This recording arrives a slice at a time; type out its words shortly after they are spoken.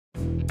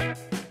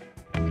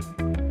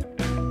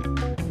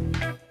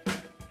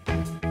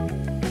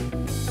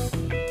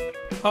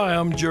Hi,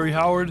 I'm Jerry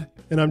Howard.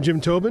 And I'm Jim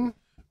Tobin.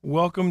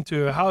 Welcome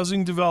to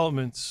Housing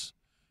Developments.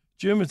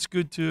 Jim, it's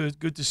good to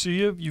see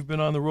you. You've been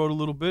on the road a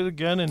little bit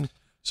again, and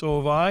so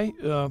have I.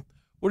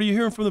 What are you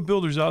hearing from the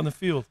builders out in the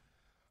field?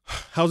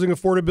 Housing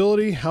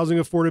affordability, housing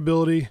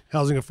affordability,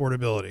 housing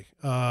affordability.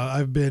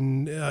 I've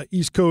been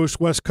East Coast,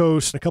 West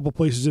Coast, and a couple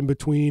places in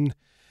between,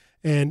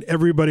 and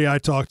everybody I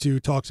talk to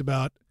talks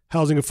about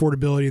housing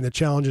affordability and the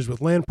challenges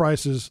with land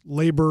prices,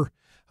 labor,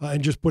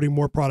 and just putting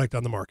more product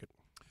on the market.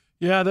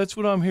 Yeah, that's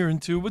what I'm hearing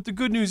too. But the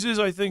good news is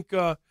I think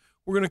we're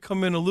going to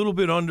come in a little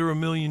bit under 1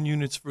 million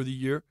units for the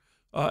year.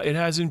 It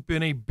hasn't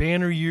been a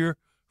banner year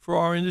for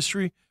our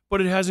industry,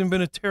 but it hasn't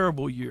been a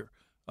terrible year.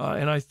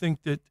 And I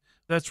think that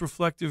that's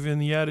reflective in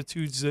the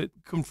attitudes that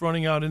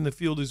confronting out in the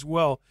field as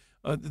well.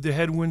 The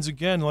headwinds,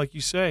 again, like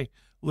you say,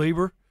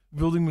 labor,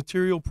 building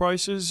material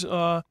prices,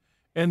 and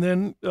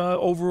then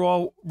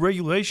overall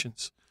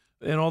regulations.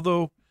 And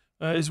although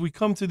as we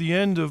come to the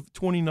end of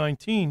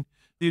 2019,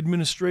 the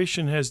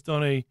administration has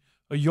done a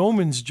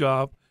yeoman's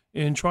job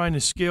in trying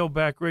to scale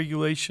back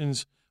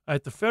regulations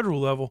at the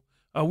federal level,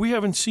 we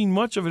haven't seen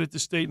much of it at the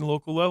state and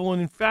local level. And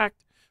in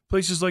fact,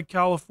 places like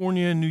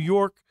California and New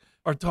York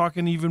are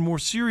talking even more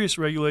serious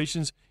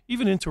regulations,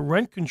 even into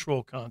rent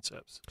control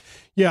concepts.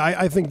 Yeah,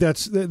 I think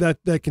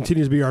that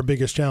continues to be our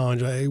biggest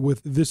challenge.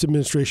 With this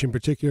administration in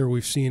particular,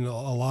 we've seen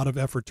a lot of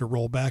effort to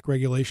roll back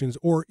regulations,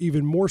 or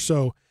even more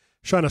so,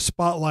 shine a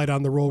spotlight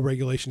on the role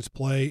regulations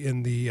play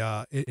in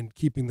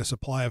keeping the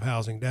supply of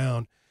housing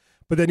down.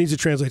 But that needs to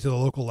translate to the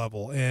local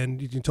level.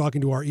 And you're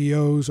talking to our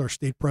EOs, our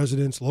state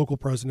presidents, local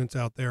presidents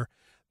out there,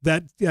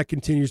 that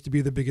continues to be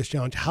the biggest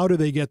challenge. How do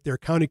they get their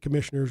county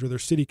commissioners or their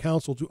city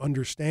council to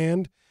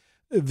understand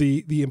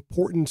the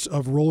importance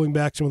of rolling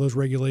back some of those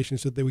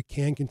regulations so that we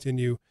can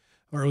continue,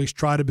 or at least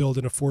try to build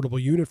an affordable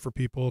unit for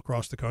people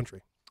across the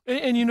country?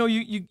 And you know,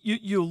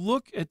 you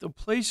look at the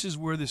places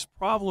where this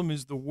problem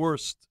is the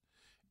worst,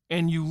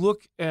 and you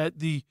look at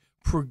the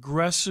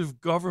progressive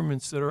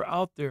governments that are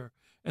out there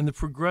and the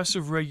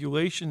progressive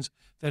regulations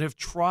that have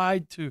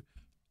tried to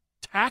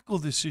tackle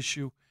this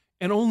issue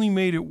and only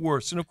made it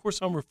worse. And of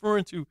course, I'm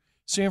referring to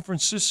San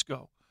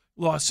Francisco,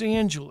 Los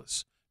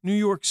Angeles, New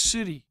York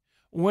City.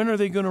 When are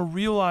they going to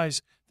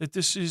realize that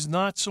this is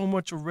not so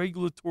much a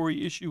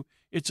regulatory issue,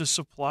 it's a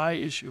supply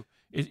issue?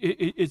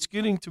 It's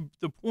getting to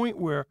the point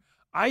where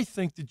I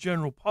think the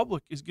general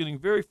public is getting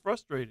very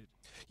frustrated.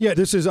 Yeah,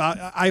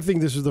 I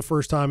think this is the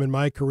first time in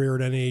my career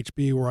at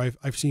NAHB where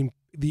I've seen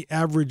the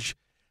average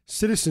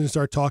citizens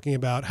start talking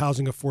about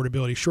housing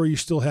affordability. Sure, you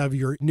still have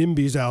your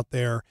NIMBYs out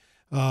there.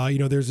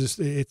 There's this.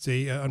 It's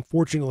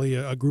unfortunately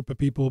a group of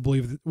people who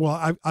believe that,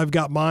 well, I've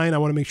got mine. I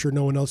want to make sure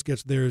no one else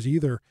gets theirs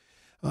either.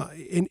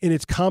 And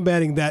it's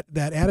combating that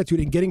attitude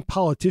and getting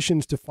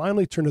politicians to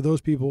finally turn to those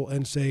people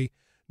and say,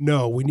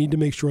 no, we need to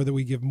make sure that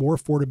we give more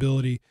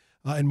affordability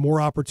and more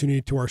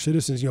opportunity to our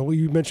citizens.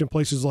 You mentioned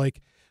places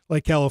like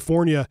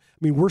California. I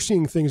mean, we're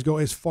seeing things go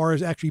as far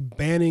as actually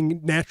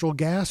banning natural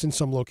gas in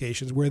some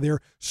locations where they're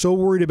so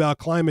worried about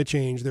climate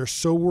change. They're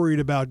so worried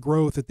about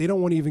growth that they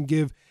don't want to even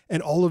give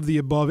an all of the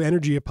above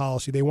energy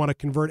policy. They want to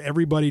convert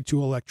everybody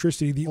to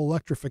electricity, the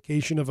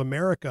electrification of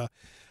America,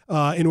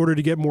 in order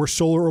to get more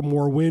solar or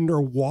more wind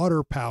or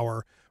water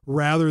power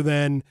rather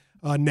than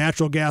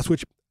natural gas,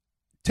 which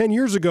 10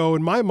 years ago,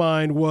 in my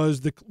mind,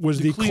 was the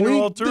cleaner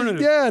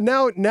alternative.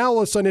 Now all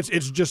of a sudden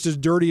it's just as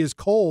dirty as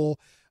coal.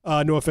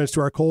 No offense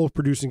to our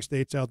coal-producing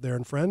states out there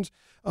and friends.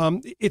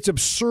 It's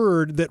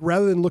absurd that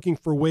rather than looking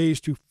for ways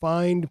to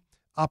find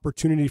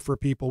opportunity for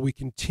people, we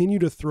continue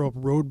to throw up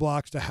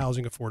roadblocks to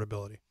housing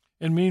affordability.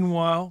 And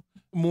meanwhile,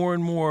 more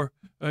and more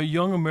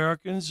young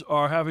Americans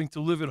are having to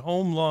live at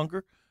home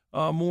longer.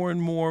 More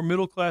and more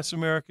middle-class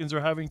Americans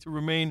are having to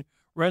remain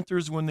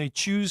renters when they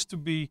choose to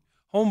be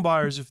home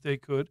buyers if they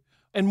could.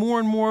 And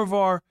more of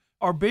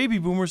our baby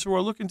boomers who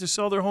are looking to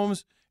sell their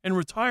homes and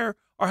retire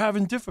are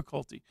having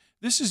difficulty.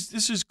 This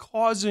is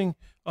causing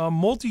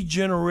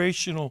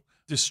multi-generational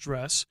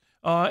distress.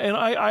 And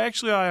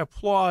I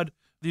applaud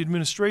the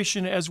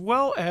administration as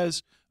well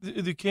as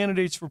the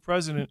candidates for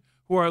president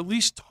who are at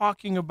least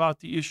talking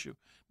about the issue.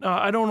 Now,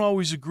 I don't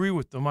always agree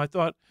with them. I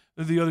thought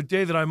the other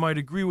day that I might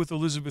agree with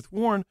Elizabeth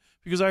Warren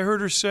because I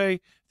heard her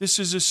say this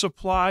is a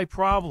supply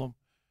problem.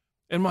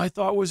 And my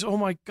thought was, oh,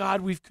 my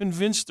God, we've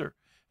convinced her.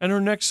 And her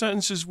next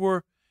sentences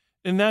were,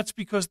 and that's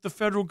because the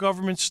federal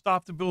government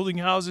stopped building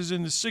houses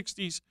in the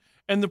 60s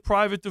and the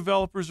private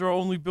developers are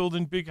only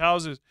building big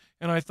houses.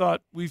 And I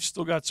thought we've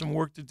still got some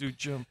work to do,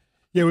 Jim.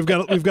 Yeah, we've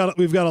got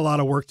a lot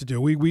of work to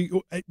do. We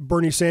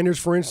Bernie Sanders,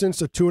 for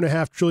instance, a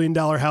 $2.5 trillion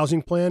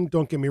housing plan.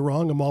 Don't get me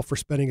wrong, I'm all for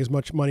spending as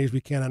much money as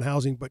we can on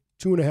housing, but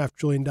 $2.5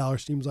 trillion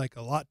seems like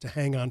a lot to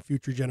hang on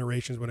future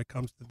generations when it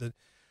comes to the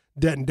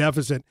debt and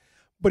deficit.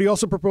 But he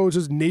also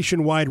proposes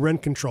nationwide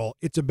rent control.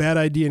 It's a bad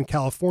idea in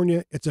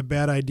California. It's a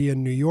bad idea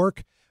in New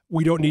York.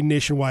 We don't need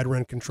nationwide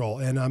rent control.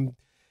 And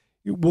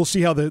we'll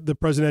see how the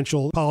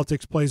presidential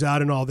politics plays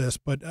out in all this.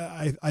 But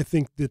I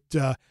think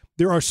that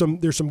there's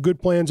some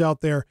good plans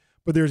out there.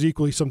 but there's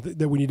equally something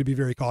that we need to be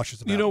very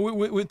cautious about. You know,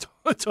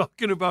 we're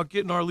talking about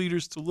getting our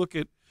leaders to look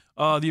at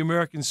the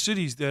American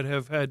cities that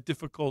have had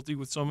difficulty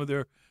with some of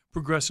their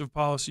progressive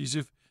policies.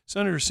 If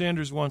Senator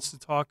Sanders wants to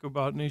talk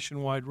about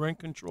nationwide rent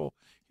control,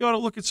 he ought to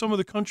look at some of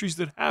the countries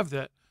that have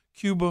that.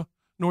 Cuba,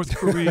 North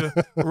Korea,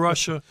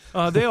 Russia,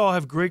 they all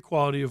have great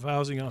quality of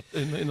housing out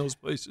in those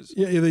places.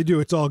 Yeah, they do.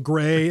 It's all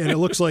gray, and it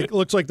looks like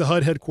the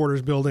HUD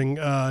headquarters building,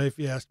 if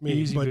you ask me.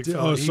 Easy, but big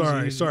fella.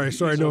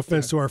 Sorry. No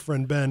offense to our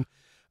friend Ben.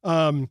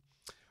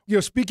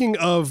 Speaking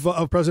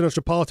of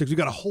presidential politics, we've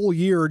got a whole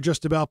year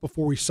just about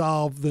before we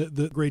solve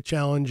the great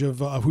challenge of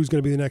who's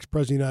going to be the next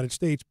president of the United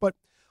States. But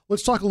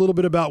let's talk a little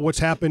bit about what's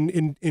happened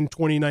in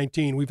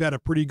 2019. We've had a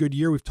pretty good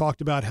year. We've talked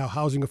about how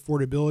housing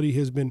affordability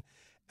has been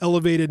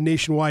elevated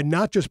nationwide,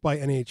 not just by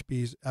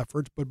NHB's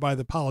efforts, but by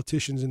the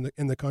politicians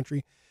in the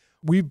country.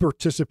 We've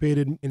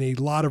participated in a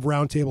lot of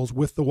roundtables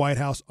with the White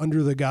House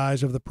under the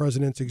guise of the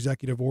president's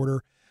executive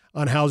order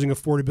on housing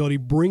affordability,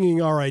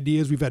 bringing our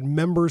ideas. We've had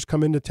members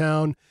come into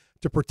town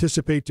to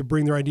participate, to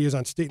bring their ideas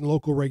on state and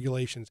local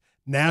regulations,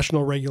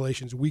 national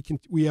regulations.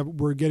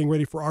 We're getting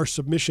ready for our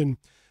submission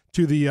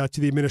to the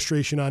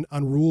administration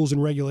on rules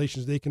and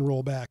regulations they can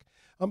roll back.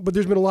 But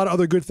there's been a lot of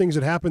other good things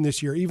that happened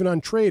this year, even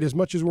on trade. As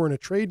much as we're in a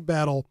trade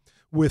battle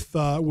with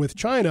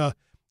China,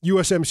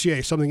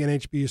 USMCA, something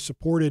NHB has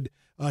supported.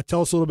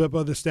 Tell us a little bit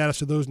about the status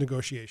of those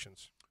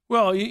negotiations.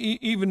 Well,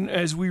 even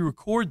as we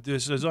record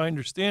this, as I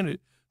understand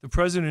it, the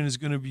president is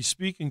going to be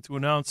speaking to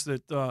announce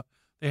that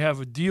they have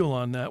a deal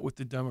on that with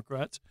the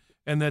Democrats,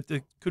 and that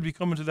they could be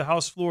coming to the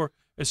House floor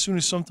as soon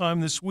as sometime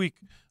this week.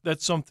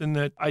 That's something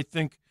that I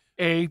think,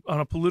 on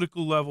a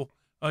political level,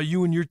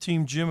 you and your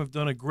team, Jim, have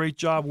done a great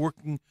job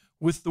working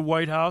with the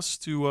White House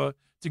to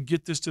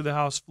get this to the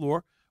House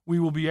floor. We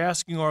will be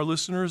asking our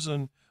listeners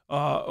and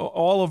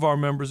all of our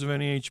members of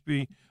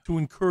NAHB to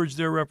encourage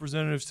their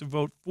representatives to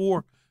vote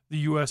for the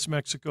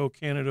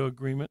U.S.-Mexico-Canada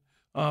agreement,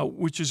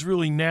 which is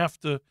really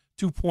NAFTA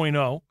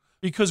 2.0,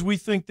 because we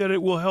think that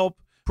it will help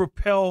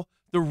propel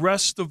the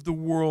rest of the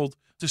world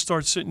to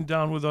start sitting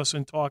down with us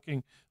and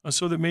talking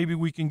so that maybe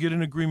we can get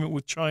an agreement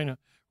with China.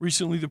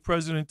 Recently, the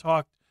president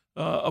talked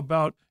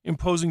about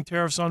imposing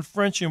tariffs on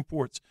French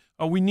imports.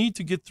 We need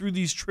to get through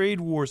these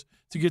trade wars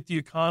to get the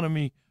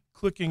economy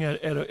clicking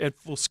at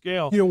full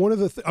scale. You know, one of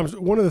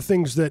the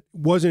things that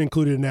wasn't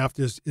included in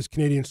NAFTA is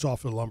Canadian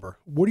softwood lumber.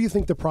 What do you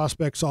think the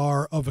prospects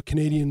are of a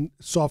Canadian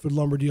softwood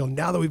lumber deal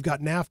now that we've got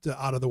NAFTA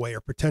out of the way,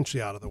 or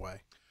potentially out of the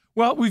way?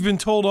 Well, we've been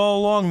told all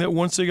along that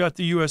once they got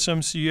the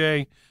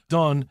USMCA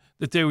done,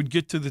 that they would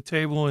get to the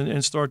table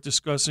and start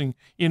discussing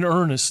in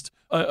earnest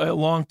a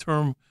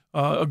long-term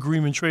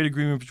trade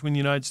agreement between the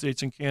United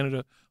States and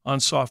Canada on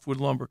softwood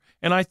lumber.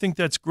 And I think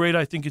that's great.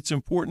 I think it's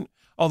important.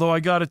 Although I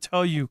got to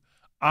tell you,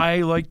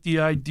 I like the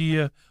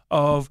idea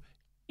of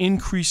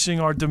increasing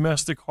our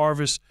domestic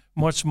harvest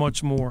much,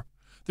 much more.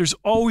 There's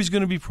always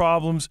going to be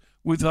problems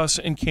with us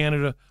and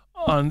Canada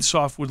on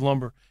softwood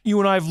lumber. You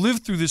and I have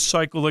lived through this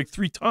cycle like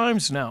 3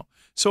 times now.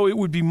 So it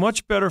would be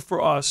much better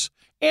for us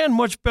and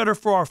much better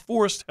for our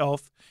forest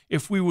health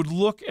if we would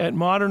look at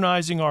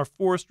modernizing our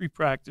forestry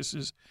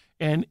practices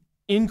and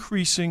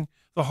increasing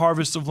the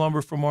harvest of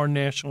lumber from our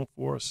national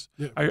forests.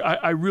 Yeah.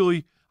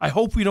 I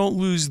hope we don't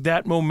lose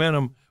that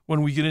momentum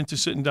when we get into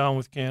sitting down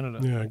with Canada.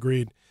 Yeah,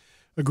 agreed.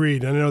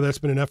 I know that's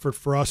been an effort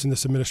for us, and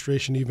this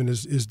administration even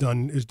is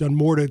done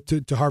more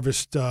to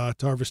harvest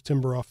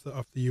timber off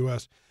the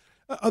U.S.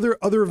 Other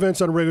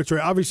events on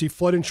regulatory, obviously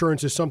flood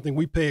insurance is something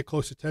we pay a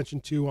close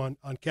attention to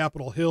on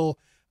Capitol Hill.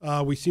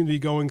 We seem to be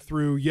going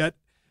through yet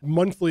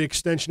monthly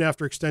extension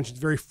after extension.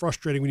 It's very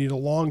frustrating. We need a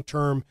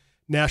long-term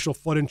national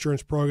flood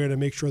insurance program to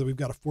make sure that we've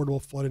got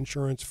affordable flood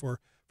insurance for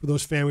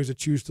those families that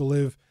choose to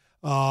live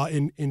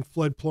in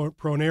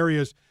flood-prone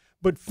areas.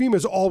 But FEMA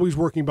is always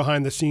working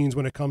behind the scenes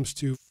when it comes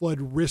to flood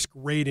risk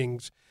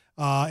ratings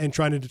and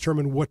trying to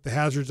determine what the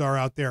hazards are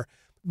out there.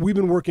 We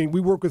work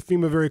with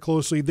FEMA very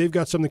closely. They've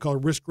got something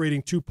called Risk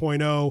Rating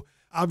 2.0.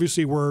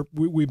 Obviously,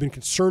 we've been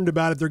concerned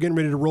about it. They're getting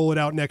ready to roll it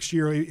out next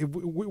year.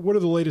 What are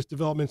the latest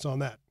developments on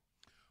that?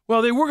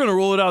 Well, they were going to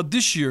roll it out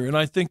this year, and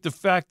I think the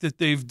fact that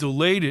they've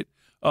delayed it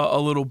a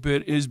little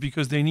bit is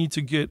because they need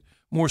to get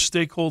more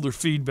stakeholder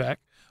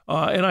feedback.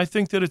 And I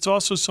think that it's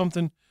also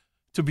something,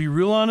 to be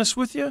real honest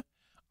with you,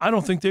 I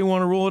don't think they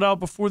want to roll it out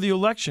before the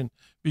election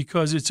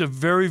because it's a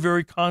very,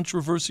 very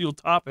controversial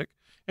topic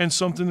and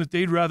something that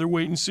they'd rather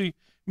wait and see.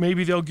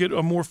 Maybe they'll get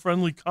a more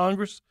friendly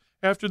Congress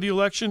after the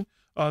election.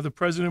 The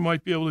president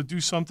might be able to do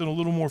something a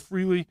little more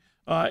freely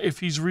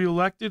if he's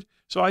reelected.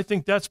 So I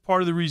think that's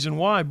part of the reason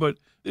why, but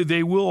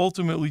they will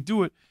ultimately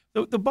do it.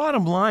 The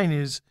bottom line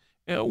is,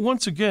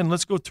 once again,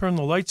 let's go turn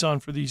the lights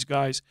on for these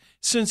guys.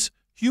 Since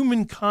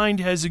humankind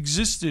has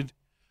existed,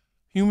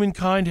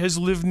 humankind has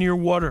lived near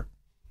water.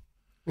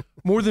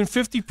 More than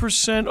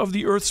 50% of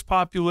the Earth's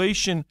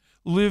population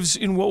lives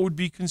in what would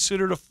be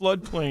considered a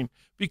floodplain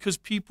because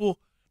people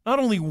not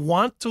only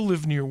want to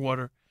live near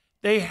water,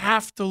 they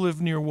have to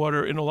live near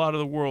water in a lot of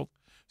the world.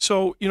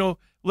 So,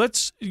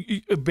 let's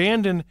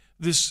abandon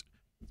this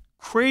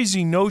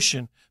crazy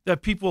notion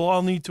that people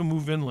all need to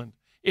move inland.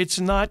 It's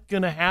not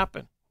going to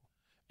happen.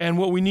 And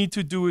what we need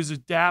to do is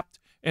adapt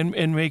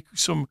and make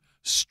some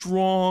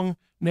strong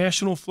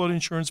national flood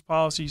insurance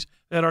policies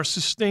that are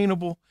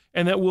sustainable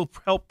and that will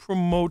help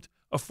promote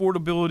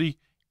affordability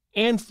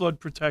and flood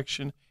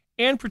protection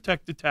and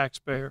protect the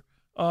taxpayer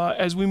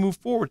as we move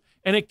forward.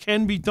 And it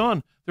can be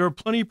done. There are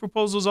plenty of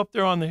proposals up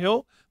there on the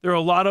Hill. There are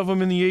a lot of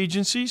them in the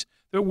agencies.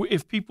 That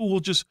if people will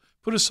just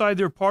put aside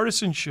their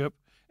partisanship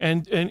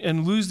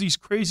and lose these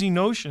crazy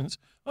notions,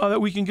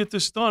 that we can get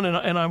this done.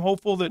 And I'm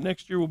hopeful that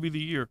next year will be the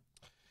year.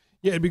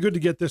 Yeah, it'd be good to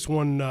get this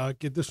one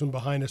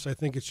behind us. I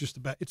think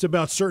it's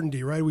about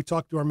certainty, right? We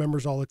talk to our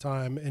members all the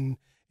time, and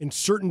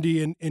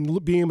certainty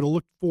and being able to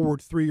look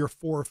forward 3 or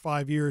 4 or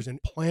 5 years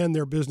and plan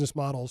their business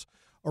models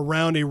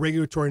around a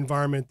regulatory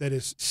environment that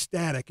is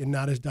static and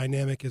not as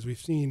dynamic as we've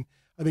seen.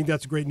 I think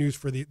that's great news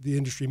for the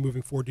industry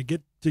moving forward to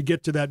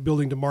get to that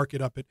building to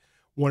market up at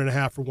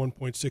 1.5 or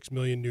 1.6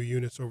 million new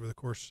units over the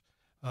course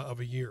of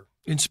a year.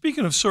 And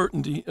speaking of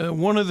certainty,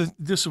 one of the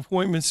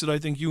disappointments that I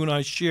think you and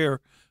I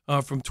share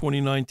from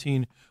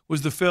 2019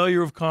 was the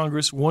failure of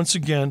Congress once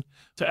again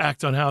to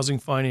act on housing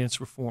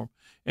finance reform.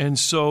 And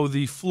so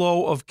the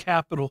flow of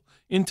capital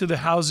into the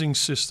housing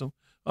system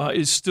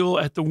is still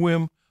at the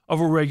whim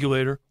of a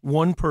regulator,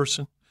 one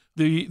person.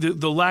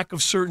 The lack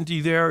of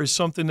certainty there is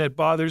something that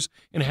bothers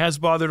and has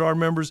bothered our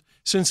members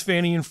since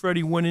Fannie and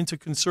Freddie went into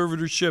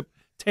conservatorship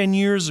 10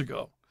 years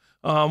ago.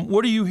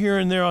 What are you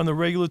hearing there on the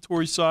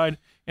regulatory side,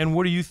 and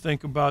what do you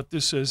think about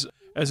this as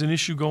an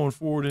issue going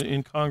forward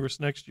in Congress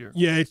next year?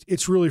 Yeah,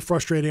 it's really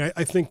frustrating.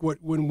 I think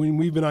when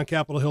we've been on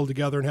Capitol Hill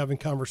together and having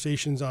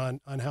conversations on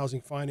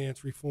housing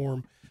finance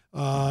reform,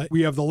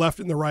 we have the left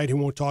and the right who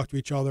won't talk to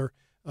each other.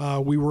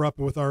 We were up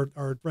with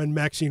our friend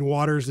Maxine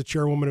Waters, the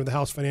chairwoman of the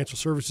House Financial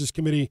Services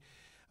Committee,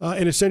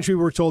 and essentially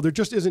we were told there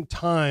just isn't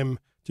time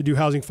to do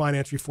housing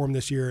finance reform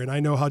this year. And I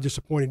know how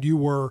disappointed you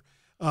were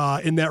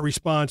in that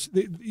response.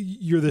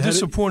 You're the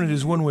disappointed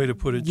is one way to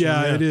put it, Jim.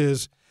 Yeah, it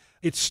is.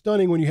 It's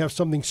stunning when you have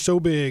something so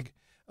big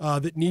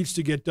that needs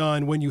to get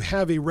done, when you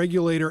have a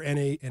regulator and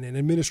an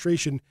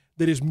administration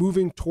that is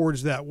moving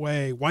towards that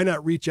way. Why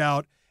not reach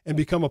out and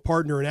become a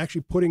partner and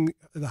actually putting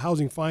the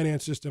housing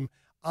finance system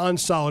on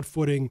solid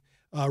footing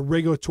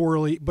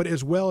regulatorily, but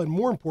as well, and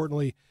more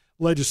importantly,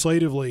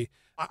 legislatively?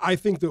 I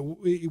think that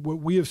what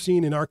we have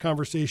seen in our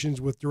conversations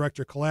with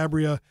Director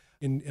Calabria,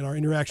 in our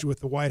interaction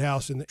with the White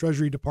House and the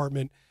Treasury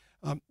Department,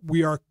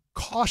 we are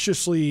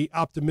cautiously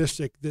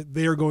optimistic that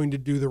they're going to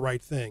do the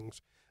right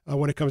things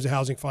when it comes to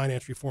housing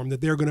finance reform,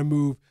 that they're going to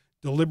move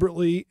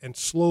deliberately and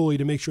slowly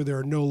to make sure there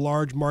are no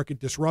large market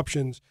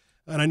disruptions.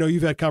 And I know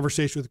you've had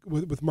conversations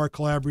with Mark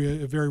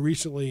Calabria very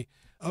recently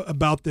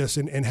about this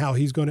and how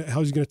he's going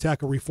to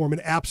tackle reform in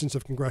absence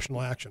of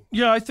congressional action.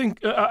 Yeah, I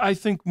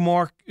think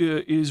Mark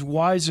is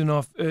wise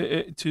enough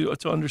to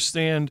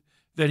understand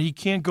that he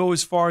can't go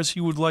as far as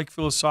he would like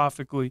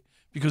philosophically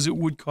because it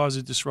would cause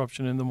a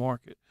disruption in the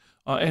market.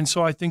 And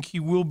so I think he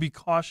will be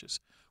cautious.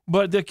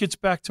 But that gets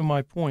back to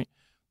my point.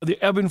 The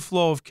ebb and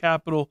flow of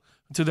capital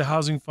to the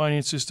housing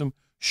finance system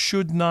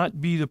should not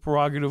be the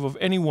prerogative of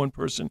any one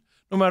person,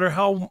 no matter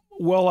how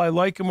well I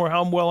like him or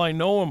how well I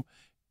know him.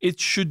 It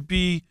should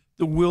be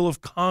the will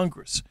of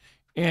Congress.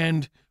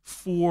 And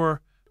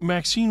for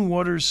Maxine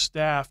Waters'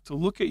 staff to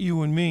look at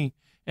you and me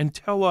and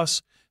tell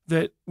us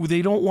that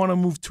they don't want to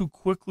move too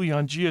quickly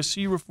on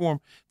GSE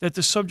reform, that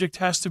the subject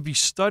has to be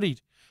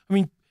studied. I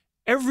mean,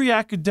 every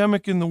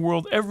academic in the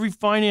world, every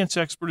finance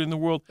expert in the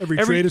world, every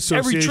trade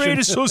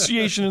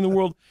association in the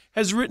world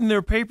has written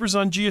their papers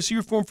on GSE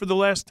reform for the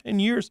last 10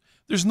 years.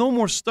 There's no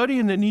more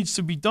studying that needs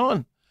to be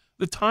done.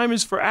 The time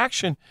is for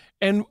action.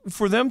 And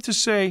for them to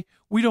say,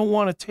 we don't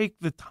want to take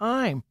the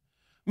time,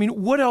 I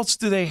mean, what else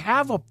do they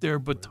have up there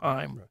but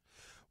time?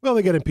 Well,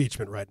 they got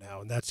impeachment right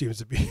now, and that seems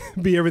to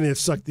be everything that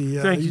sucked the.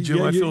 Thank you,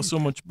 Jim. I feel so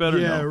much better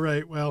now. Yeah,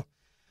 right. Well,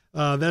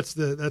 that's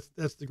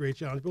the great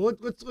challenge. But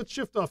let's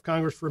shift off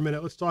Congress for a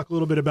minute. Let's talk a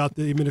little bit about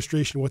the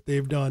administration, what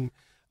they've done.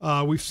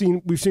 We've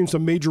seen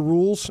some major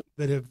rules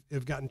that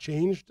have gotten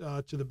changed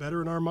to the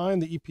better in our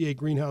mind. The EPA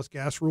greenhouse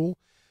gas rule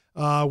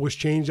was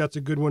changed. That's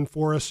a good one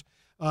for us.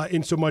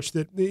 In so much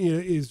that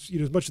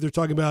as much as they're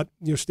talking about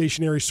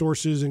stationary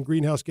sources and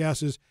greenhouse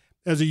gases.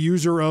 As a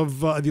user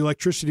of the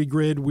electricity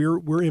grid,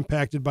 we're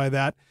impacted by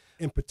that,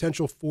 and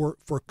potential for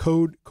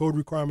code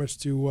requirements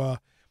to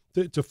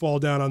fall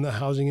down on the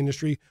housing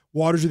industry.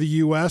 Waters of the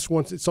U.S.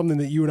 It's something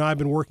that you and I have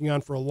been working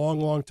on for a long,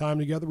 long time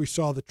together. We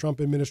saw the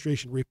Trump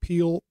administration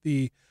repeal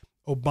the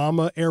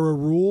Obama era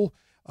rule,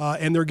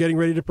 and they're getting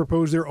ready to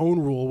propose their own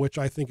rule, which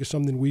I think is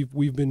something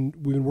we've been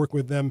working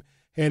with them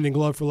hand in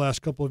glove for the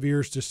last couple of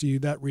years to see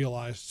that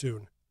realized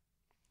soon.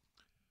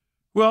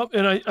 Well,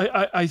 and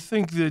I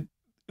think that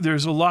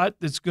there's a lot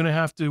that's going to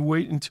have to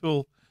wait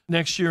until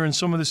next year, and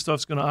some of this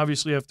stuff's going to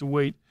obviously have to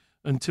wait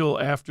until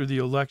after the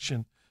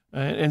election.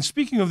 And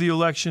speaking of the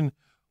election,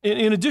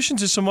 in addition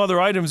to some other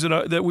items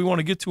that we want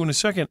to get to in a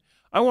second,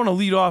 I want to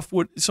lead off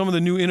with some of the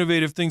new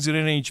innovative things that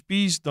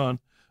NHB's done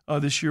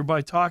this year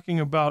by talking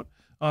about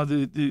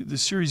the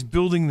series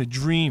Building the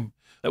Dream.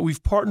 that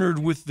we've partnered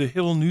with the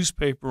Hill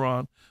newspaper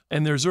on.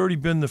 And there's already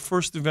been the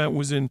first event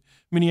was in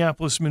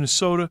Minneapolis,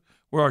 Minnesota,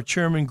 where our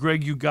chairman,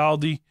 Greg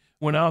Ugaldi,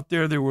 went out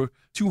there. There were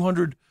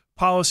 200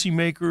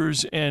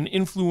 policymakers and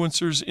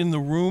influencers in the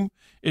room.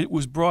 It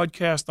was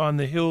broadcast on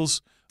the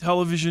Hill's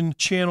television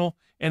channel,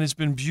 and it's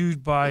been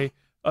viewed by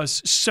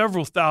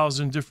several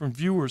thousand different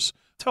viewers.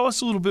 Tell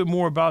us a little bit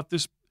more about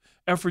this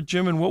effort,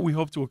 Jim, and what we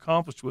hope to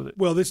accomplish with it.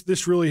 Well,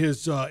 this really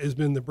has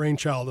been the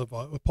brainchild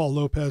of Paul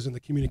Lopez and the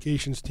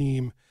communications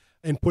team,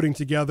 and putting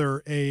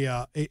together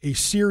a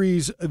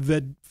series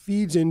that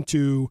feeds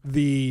into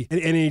the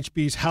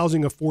NAHB's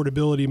housing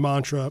affordability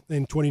mantra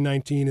in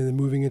 2019 and then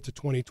moving into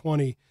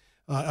 2020.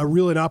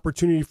 An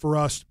opportunity for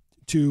us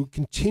to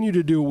continue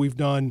to do what we've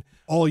done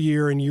all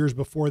year and years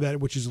before that,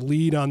 which is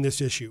lead on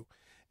this issue.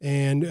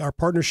 And our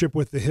partnership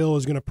with the Hill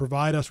is going to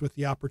provide us with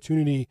the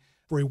opportunity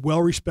for a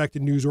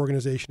well-respected news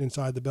organization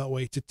inside the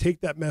Beltway to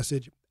take that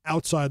message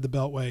outside the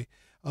Beltway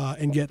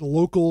and get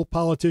local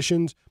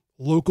politicians,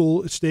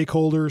 local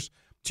stakeholders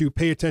to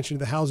pay attention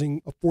to the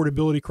housing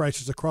affordability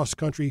crisis across the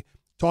country,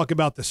 talk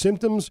about the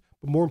symptoms,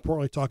 but more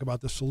importantly, talk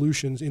about the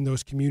solutions in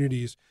those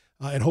communities,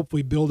 and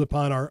hopefully build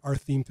upon our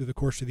theme through the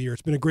course of the year.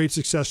 It's been a great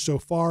success so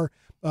far.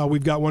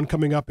 We've got one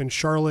coming up in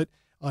Charlotte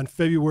on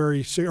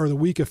the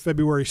week of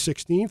February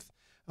 16th.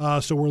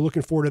 So we're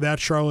looking forward to that.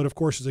 Charlotte, of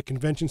course, is a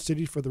convention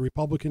city for the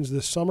Republicans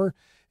this summer.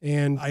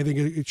 And I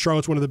think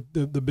Charlotte's one of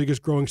the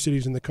biggest growing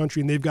cities in the country,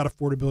 and they've got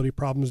affordability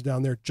problems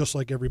down there just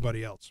like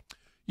everybody else.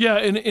 Yeah,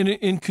 and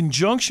in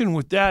conjunction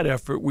with that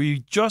effort,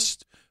 we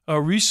just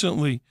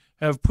recently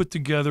have put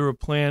together a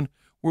plan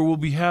where we'll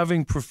be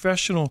having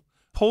professional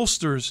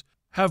pollsters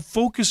have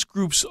focus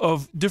groups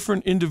of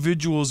different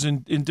individuals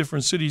in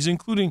different cities,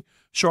 including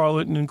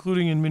Charlotte and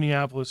including in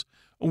Minneapolis,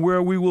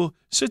 where we will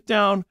sit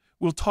down.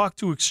 We'll talk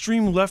to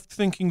extreme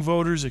left-thinking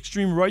voters,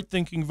 extreme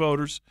right-thinking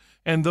voters,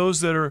 and those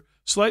that are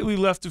slightly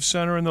left of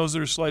center and those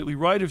that are slightly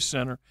right of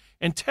center,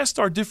 and test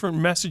our different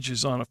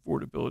messages on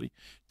affordability.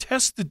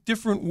 Test the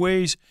different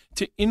ways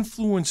to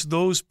influence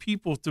those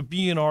people to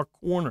be in our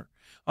corner.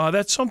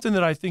 That's something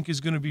that I think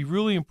is going to be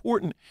really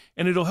important,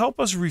 and it'll help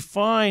us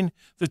refine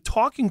the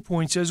talking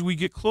points as we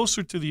get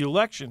closer to the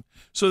election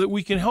so that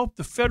we can help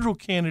the federal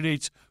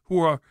candidates who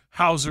are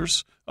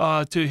housers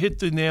to hit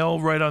the nail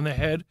right on the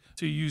head,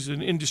 to use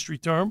an industry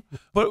term.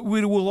 But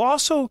we will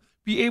also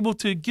be able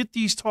to get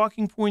these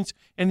talking points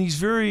and these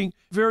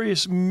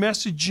various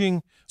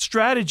messaging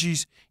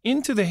strategies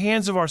into the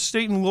hands of our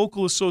state and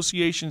local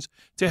associations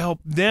to help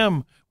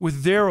them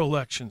with their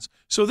elections.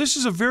 So this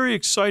is a very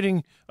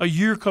exciting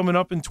year coming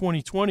up in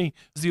 2020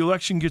 as the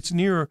election gets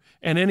nearer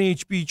and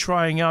NAHB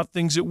trying out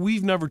things that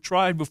we've never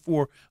tried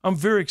before. I'm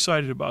very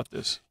excited about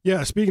this.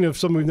 Yeah, speaking of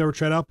something we've never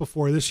tried out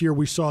before, this year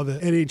we saw the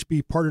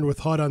NAHB partnered with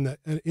HUD on the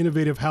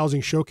Innovative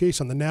Housing Showcase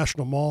on the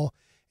National Mall,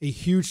 a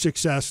huge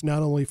success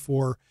not only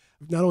for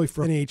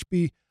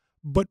NAHB,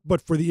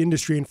 but for the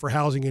industry and for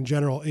housing in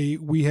general.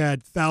 We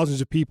had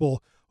thousands of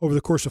people over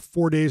the course of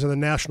 4 days on the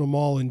National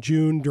Mall in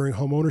June during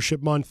Home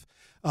Ownership Month.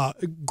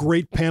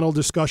 Great panel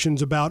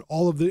discussions about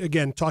all of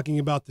talking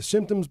about the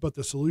symptoms, but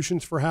the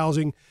solutions for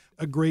housing.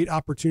 A great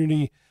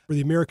opportunity for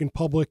the American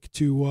public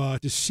to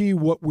see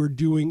what we're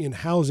doing in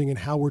housing and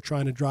how we're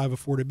trying to drive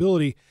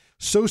affordability.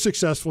 So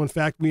successful, in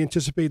fact, we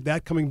anticipate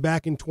that coming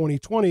back in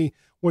 2020.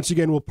 Once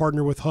again, we'll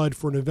partner with HUD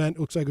for an event. It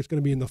looks like it's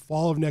going to be in the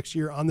fall of next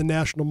year on the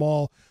National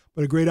Mall,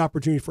 but a great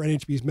opportunity for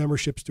NAHB's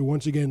memberships to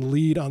once again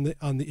lead on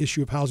the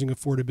issue of housing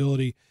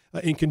affordability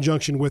in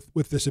conjunction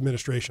with this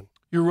administration.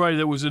 You're right.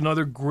 That was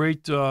another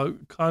great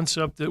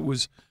concept that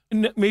was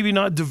maybe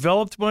not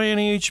developed by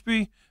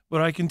NAHB,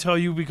 but I can tell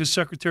you because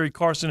Secretary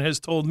Carson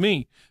has told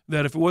me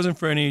that if it wasn't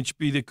for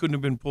NAHB, they couldn't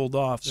have been pulled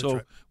off. That's so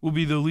right. We'll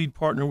be the lead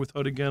partner with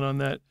HUD again on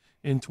that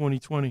in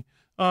 2020.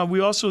 We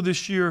also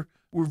this year,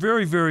 we're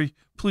very, very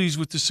pleased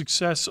with the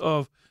success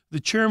of the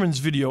chairman's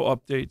video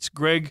updates.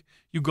 Greg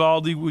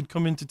Ugaldi would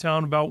come into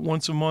town about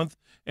once a month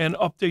and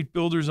update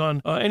builders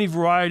on any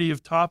variety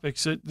of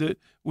topics. That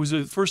was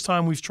the first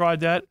time we've tried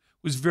that.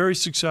 Was very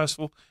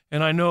successful.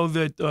 And I know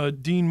that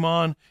Dean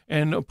Mon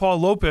and Paul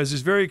Lopez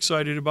is very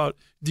excited about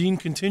Dean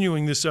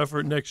continuing this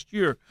effort next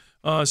year.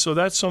 So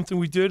that's something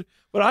we did.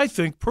 But I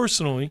think,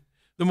 personally,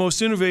 the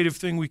most innovative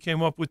thing we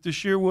came up with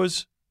this year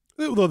was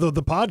the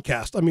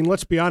podcast. I mean,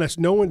 let's be honest.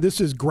 This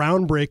is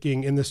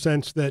groundbreaking in the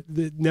sense that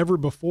never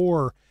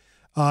before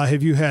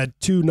have you had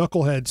two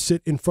knuckleheads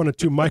sit in front of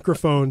two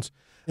microphones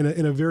in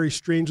a very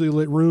strangely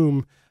lit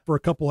room for a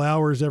couple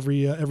hours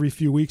every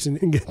few weeks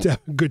and get to have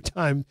a good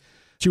time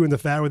chewing the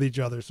fat with each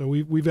other. So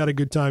we've had a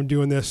good time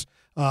doing this.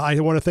 I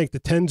want to thank the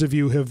tens of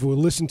you who have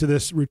listened to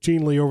this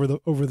routinely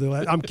over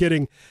the I'm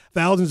kidding,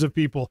 thousands of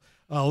people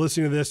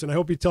listening to this, and I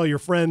hope you tell your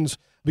friends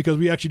because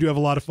we actually do have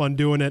a lot of fun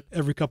doing it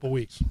every couple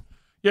weeks.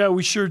 Yeah,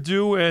 we sure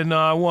do, and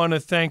I want to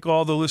thank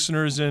all the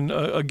listeners and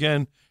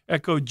again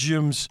echo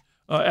Jim's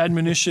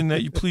admonition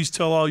that you please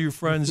tell all your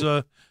friends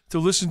to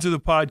listen to the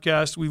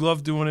podcast. We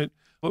love doing it,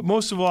 but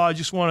most of all, I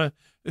just want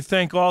to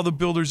thank all the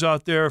builders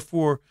out there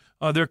for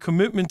their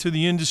commitment to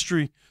the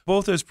industry,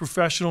 both as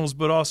professionals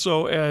but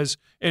also as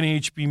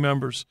NAHB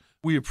members.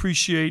 We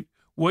appreciate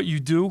what you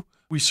do.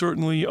 We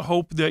certainly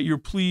hope that you're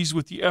pleased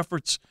with the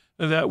efforts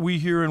that we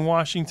here in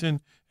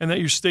Washington and that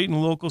your state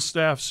and local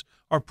staffs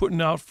are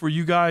putting out for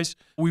you guys.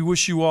 We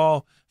wish you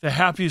all the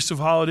happiest of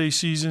holiday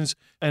seasons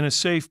and a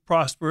safe,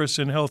 prosperous,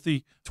 and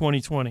healthy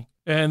 2020.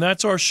 And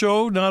that's our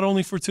show, not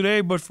only for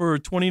today, but for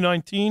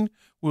 2019.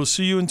 We'll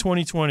see you in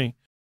 2020.